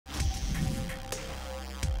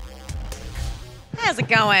how's it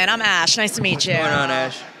going? I'm Ash. Nice to meet you. What's going on,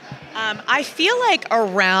 Ash? I feel like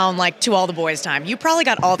around To All the Boys time, you probably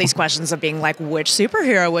got all these questions of being like, which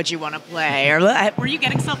superhero would you want to play? Or were you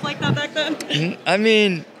getting stuff like that back then? I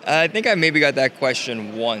mean, I think I maybe got that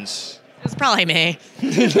question once. It was probably me.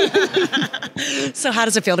 So how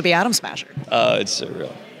does it feel to be Atom Smasher? It's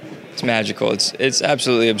surreal. It's magical. It's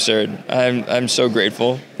absolutely absurd. I'm so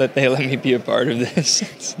grateful that they let me be a part of this.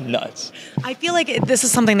 It's nuts. I feel like this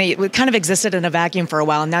is something that kind of existed in a vacuum for a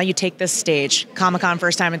while, and now you take this stage, Comic-Con,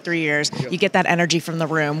 first time in 3 years, you get that energy from the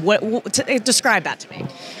room. Describe that to me.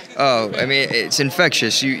 Oh, I mean, it's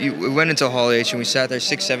infectious. We went into Hall H and we sat there,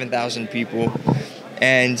 7,000 people,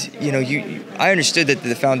 and I understood that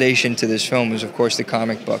the foundation to this film was, of course, the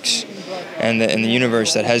comic books and the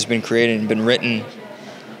universe that has been created and been written.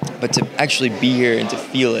 But to actually be here and to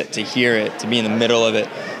feel it, to hear it, to be in the middle of it,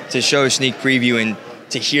 to show a sneak preview and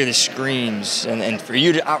to hear the screams, and for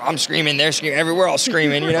you to, I'm screaming, they're screaming, we're all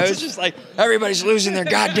screaming, it's just like everybody's losing their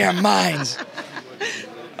goddamn minds.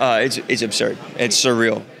 It's absurd. It's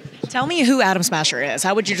surreal. Tell me who Atom Smasher is.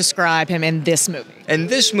 How would you describe him in this movie? In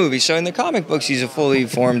this movie, so in the comic books, he's a fully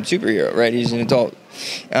formed superhero, right? He's an adult.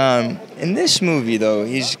 In this movie, though,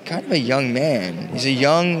 he's kind of a young man. He's a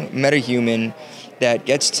young metahuman that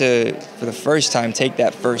gets to, for the first time, take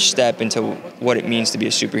that first step into what it means to be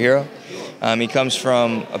a superhero. He comes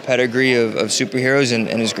from a pedigree of superheroes, and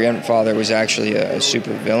his grandfather was actually a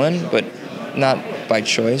supervillain, but not by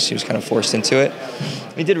choice. He was kind of forced into it.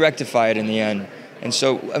 He did rectify it in the end. And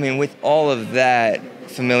so, I mean, with all of that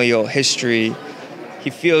familial history, he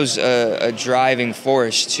feels a driving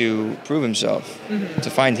force to prove himself, to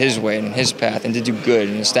find his way and his path, and to do good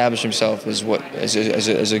and establish himself as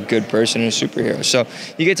a good person and a superhero. So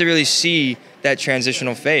you get to really see that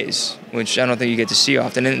transitional phase, which I don't think you get to see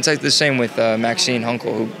often. And it's like the same with Maxine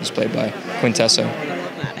Hunkel, who is played by Quintessa.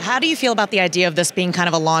 How do you feel about the idea of this being kind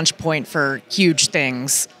of a launch point for huge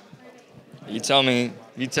things? You tell me.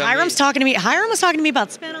 Hiram was talking to me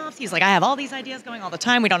about spin-offs. He's like, I have all these ideas going all the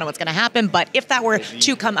time. We don't know what's going to happen. But if that were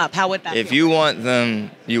to come up, how would that If feel? you want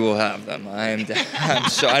them, you will have them.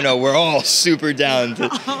 I know we're all super down.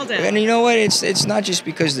 All down. And you know what? It's not just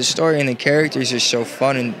because the story and the characters are so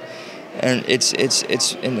fun and it's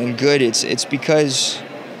good. It's because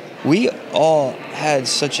we all had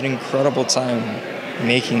such an incredible time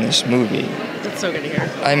making this movie. That's so good to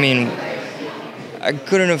hear. I mean, I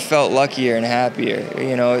couldn't have felt luckier and happier.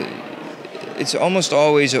 It's almost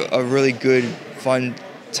always a really good, fun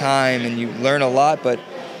time, and you learn a lot, but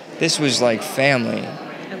this was like family.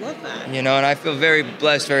 I love that. And I feel very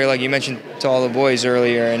blessed, very lucky. You mentioned To All the Boys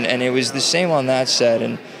earlier, and it was the same on that set,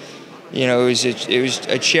 and I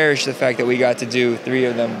cherish the fact that we got to do 3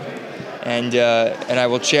 of them, and I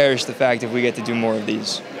will cherish the fact if we get to do more of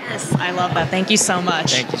these. Yes, I love that. Thank you so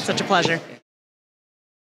much. Thank you. Such a pleasure.